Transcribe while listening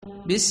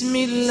بسم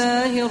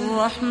الله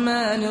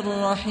الرحمن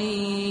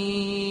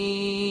الرحيم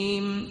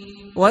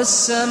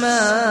والسماء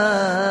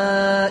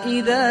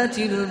ذات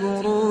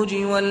البروج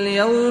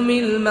واليوم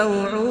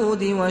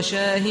الموعود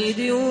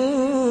وشاهد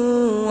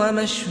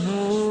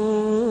ومشهود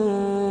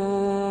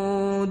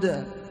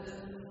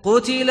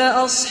قتل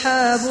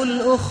أصحاب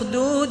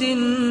الأخدود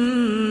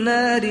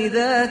النار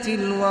ذات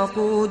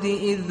الوقود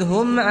إذ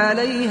هم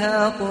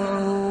عليها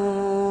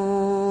قعود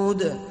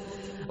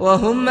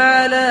وهم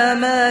على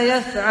ما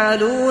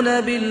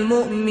يفعلون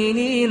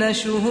بالمؤمنين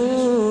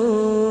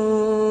شهود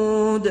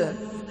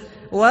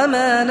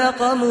وما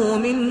نقموا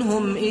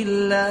منهم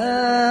إلا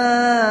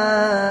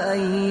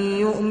أن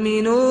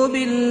يؤمنوا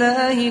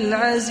بالله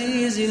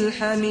العزيز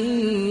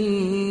الحميد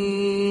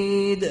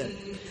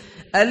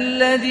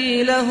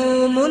الذي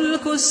له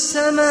ملك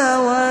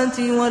السماوات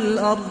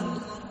والأرض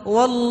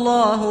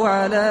والله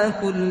على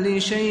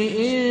كل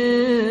شيء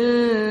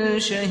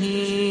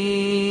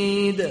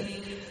شهيد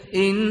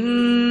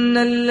إن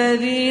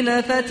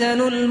الذين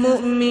فتنوا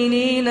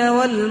المؤمنين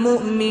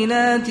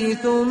والمؤمنات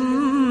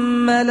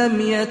ثم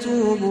لم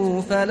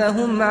يتوبوا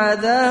فلهم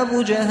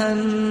عذاب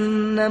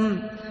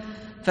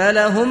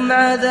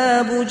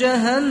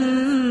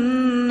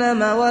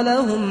جهنم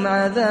ولهم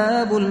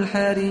عذاب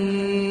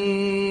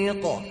الحريق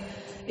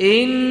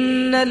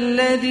إن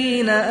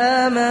الذين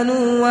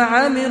آمنوا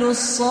وعملوا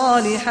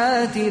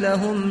الصالحات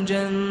لهم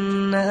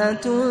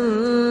جنات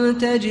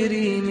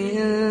تجري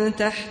من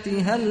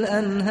تحتها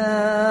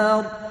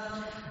الأنهار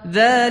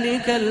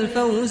ذلك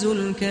الفوز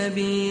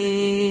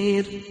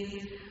الكبير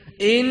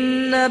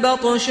إن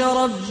بطش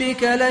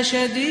ربك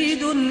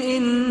لشديد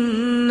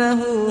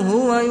إنه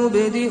هو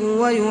يبدئ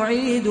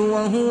ويعيد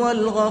وهو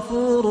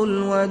الغفور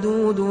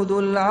الودود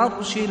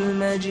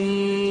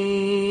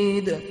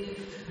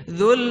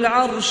ذو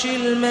العرش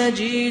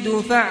المجيد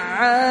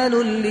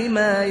فعال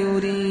لما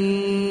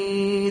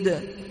يريد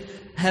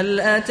هل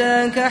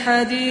أتاك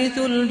حديث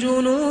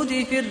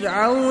الجنود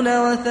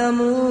فرعون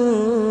وثمود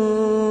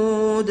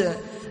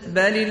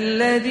بل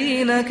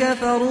الذين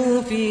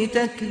كفروا في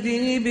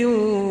تكذيب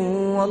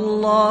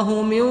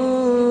والله من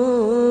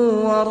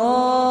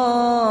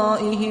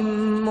ورائهم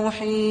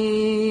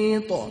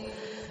محيط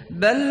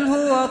بل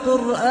هو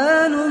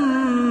قرآن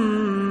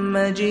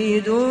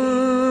مجيد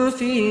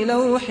في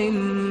لوح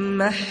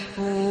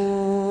محفوظ